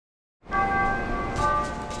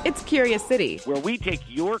It's Curious City, where we take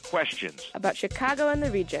your questions about Chicago and the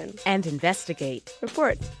region and investigate,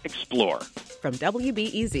 report, explore. From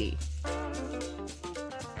WBEZ.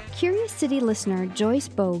 Curious City listener Joyce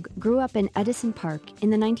Bogue grew up in Edison Park in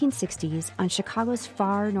the 1960s on Chicago's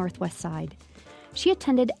far northwest side. She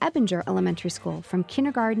attended Ebinger Elementary School from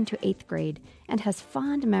kindergarten to 8th grade and has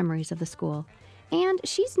fond memories of the school. And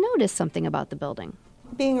she's noticed something about the building.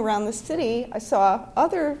 Being around the city, I saw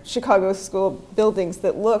other Chicago school buildings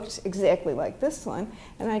that looked exactly like this one,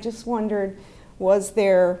 and I just wondered, was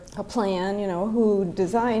there a plan, who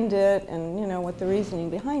designed it and, what the reasoning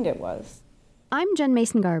behind it was. I'm Jen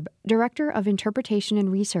Mason-Garb, Director of Interpretation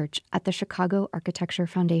and Research at the Chicago Architecture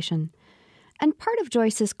Foundation. And part of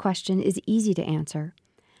Joyce's question is easy to answer.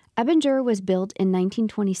 Ebinger was built in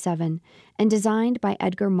 1927 and designed by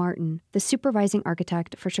Edgar Martin, the supervising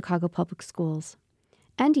architect for Chicago Public Schools.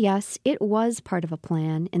 And yes, it was part of a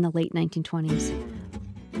plan in the late 1920s.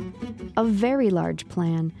 A very large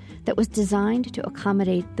plan that was designed to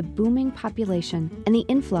accommodate the booming population and the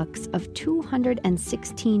influx of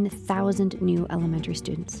 216,000 new elementary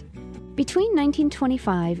students. Between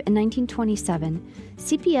 1925 and 1927,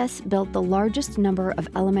 CPS built the largest number of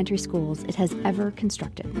elementary schools it has ever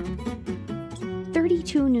constructed.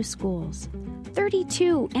 32 new schools.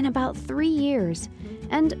 32 in about 3 years,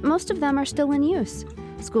 and most of them are still in use.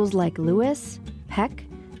 Schools like Lewis, Peck,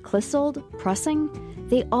 Clissold, Pressing,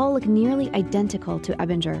 they all look nearly identical to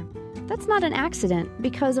Ebinger. That's not an accident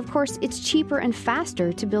because, of course, it's cheaper and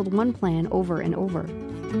faster to build one plan over and over.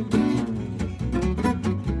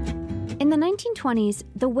 In the 1920s,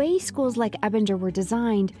 the way schools like Ebinger were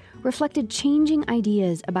designed reflected changing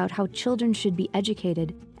ideas about how children should be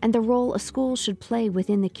educated and the role a school should play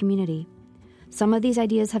within the community. Some of these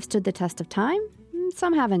ideas have stood the test of time,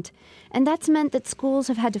 some haven't. And that's meant that schools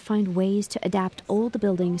have had to find ways to adapt old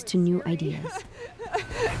buildings to new ideas.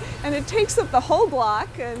 And it takes up the whole block.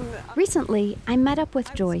 Recently, I met up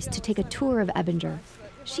with Joyce to take a tour of Ebinger.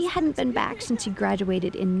 She hadn't been back since she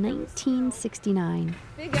graduated in 1969.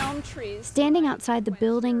 Big elm trees. Standing outside the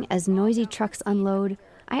building as noisy trucks unload,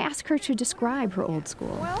 I asked her to describe her old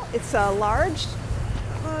school. Well, it's a large,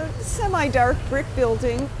 semi-dark brick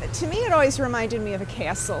building. To me, it always reminded me of a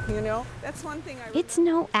castle, That's one thing It's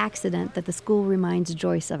no accident that the school reminds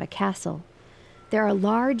Joyce of a castle. There are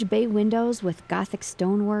large bay windows with Gothic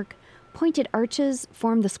stonework. Pointed arches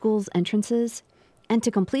form the school's entrances. And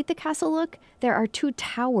to complete the castle look, there are 2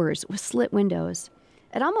 towers with slit windows.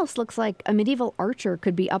 It almost looks like a medieval archer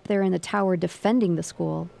could be up there in the tower defending the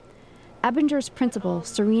school. Ebinger's principal,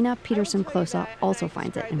 Serena Peterson-Closa, also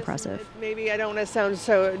finds it impressive. Maybe I don't want to sound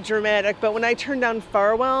so dramatic, but when I turn down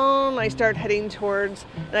Farwell and I start heading towards,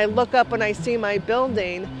 and I look up and I see my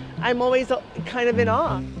building, I'm always kind of in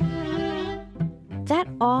awe. That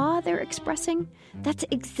awe they're expressing, that's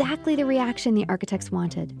exactly the reaction the architects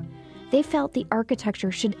wanted. They felt the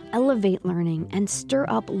architecture should elevate learning and stir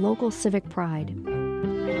up local civic pride.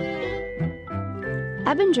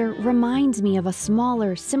 Ebinger reminds me of a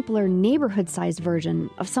smaller, simpler, neighborhood-sized version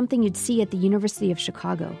of something you'd see at the University of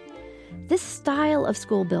Chicago. This style of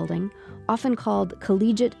school building, often called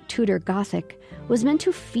Collegiate Tudor Gothic, was meant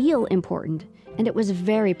to feel important, and it was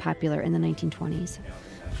very popular in the 1920s.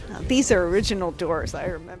 These are original doors, I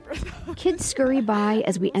remember. Kids scurry by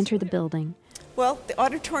as we enter the building. Well, the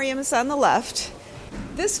auditorium is on the left.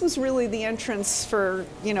 This was really the entrance for,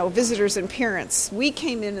 visitors and parents. We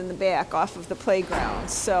came in the back off of the playground,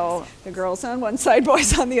 so the girls on one side,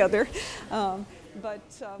 boys on the other.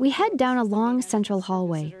 We head down a long central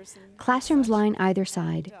hallway. Classrooms line either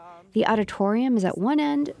side. The auditorium is at one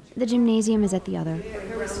end, the gymnasium is at the other.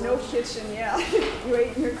 There was no kitchen, You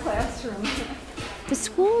ate in your classroom. The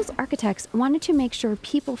school's architects wanted to make sure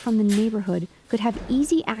people from the neighborhood could have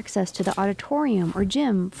easy access to the auditorium or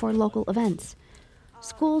gym for local events.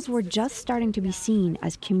 Schools were just starting to be seen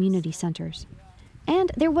as community centers. And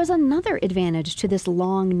there was another advantage to this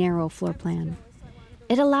long, narrow floor plan.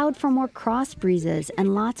 It allowed for more cross breezes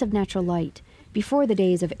and lots of natural light before the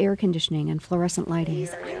days of air conditioning and fluorescent lighting.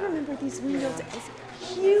 I remember these windows as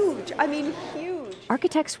huge. Huge.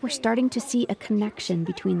 Architects were starting to see a connection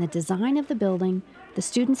between the design of the building, the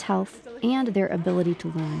students' health, and their ability to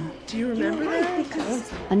learn. Do you remember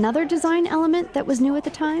that? Another design element that was new at the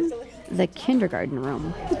time? The kindergarten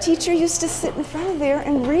room. The teacher used to sit in front of there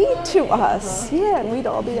and read to us. And we'd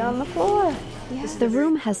all be on the floor. The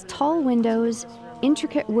room has tall windows,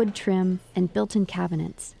 intricate wood trim, and built-in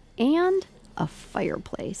cabinets, and a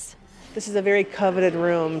fireplace. This is a very coveted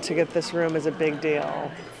room. To get this room is a big deal.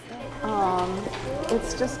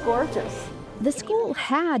 It's just gorgeous. The school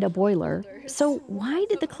had a boiler, so why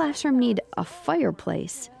did the classroom need a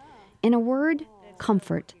fireplace? In a word,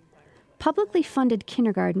 comfort. Publicly funded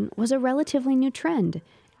kindergarten was a relatively new trend,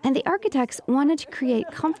 and the architects wanted to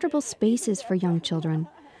create comfortable spaces for young children,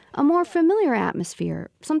 a more familiar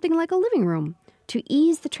atmosphere, something like a living room, to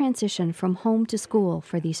ease the transition from home to school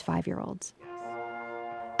for these 5-year-olds.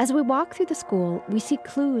 As we walk through the school, we see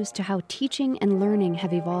clues to how teaching and learning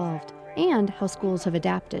have evolved and how schools have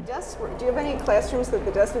adapted. Do you have any classrooms that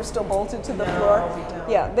the desks are still bolted to the floor? We don't.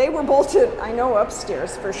 Yeah, they were bolted, I know,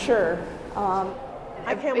 upstairs for sure.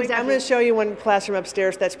 I can't wait. I'm going to show you one classroom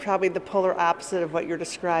upstairs that's probably the polar opposite of what you're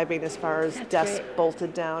describing as far as desks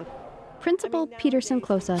bolted down. Principal Peterson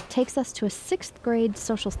Closa takes us to a 6th grade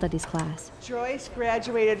social studies class. Joyce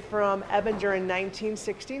graduated from Ebinger in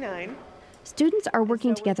 1969. Students are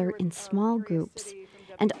working together in small groups,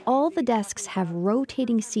 and all the desks have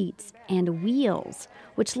rotating seats and wheels,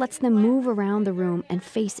 which lets them move around the room and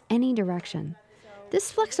face any direction.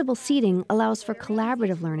 This flexible seating allows for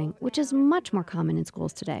collaborative learning, which is much more common in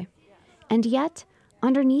schools today. And yet,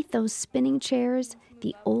 underneath those spinning chairs,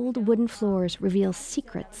 the old wooden floors reveal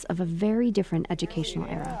secrets of a very different educational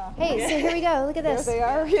era. Hey, so here we go. Look at this. There they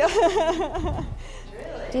are. Yeah.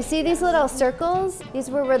 Do you see these little circles? These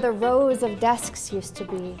were where the rows of desks used to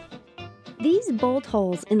be. These bolt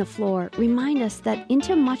holes in the floor remind us that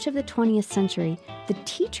into much of the 20th century, the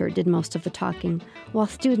teacher did most of the talking, while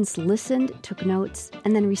students listened, took notes,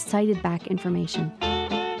 and then recited back information.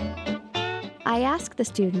 I asked the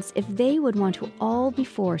students if they would want to all be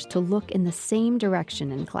forced to look in the same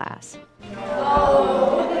direction in class.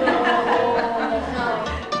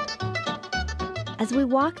 As we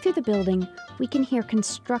walk through the building, we can hear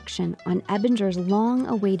construction on Ebinger's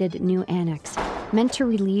long-awaited new annex, meant to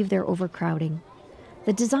relieve their overcrowding.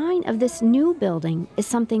 The design of this new building is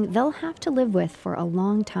something they'll have to live with for a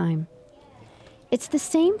long time. It's the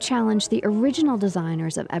same challenge the original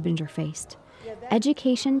designers of Ebinger faced.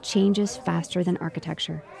 Education changes faster than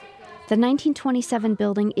architecture. The 1927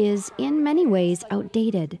 building is, in many ways,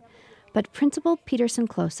 outdated, but Principal Peterson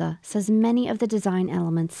Closa says many of the design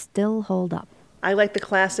elements still hold up. I like the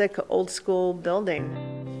classic old school building.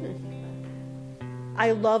 I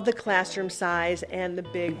love the classroom size and the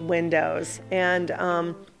big windows, and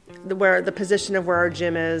where the position of where our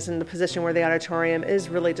gym is and the position where the auditorium is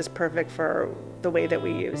really just perfect for the way that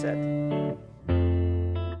we use it.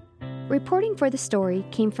 Reporting for the story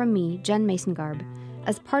came from me, Jen Mason-Garb,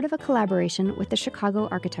 as part of a collaboration with the Chicago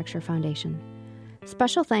Architecture Foundation.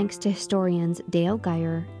 Special thanks to historians Dale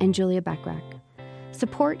Geyer and Julia Bachrach.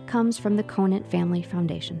 Support comes from the Conant Family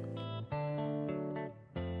Foundation.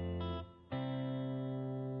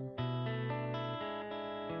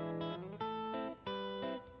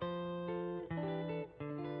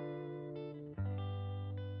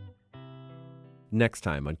 Next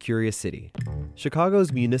time on Curious City.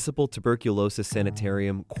 Chicago's Municipal Tuberculosis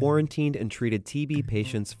Sanitarium quarantined and treated TB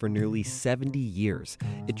patients for nearly 70 years.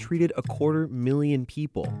 It treated 250,000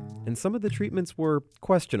 people, and some of the treatments were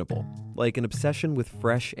questionable, like an obsession with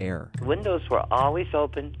fresh air. Windows were always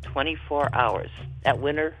open 24 hours. That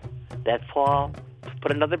winter, that fall,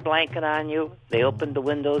 put another blanket on you, they opened the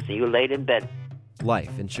windows, and you laid in bed.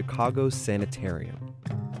 Life in Chicago's sanitarium.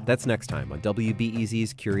 That's next time on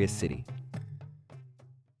WBEZ's Curious City.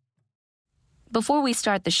 Before we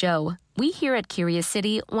start the show, we here at Curious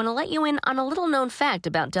City want to let you in on a little-known fact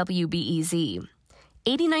about WBEZ.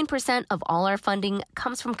 89% of all our funding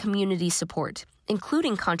comes from community support,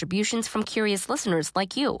 including contributions from curious listeners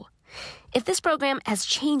like you. If this program has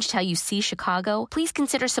changed how you see Chicago, please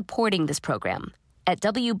consider supporting this program at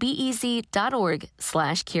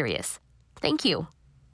wbez.org/curious. Thank you.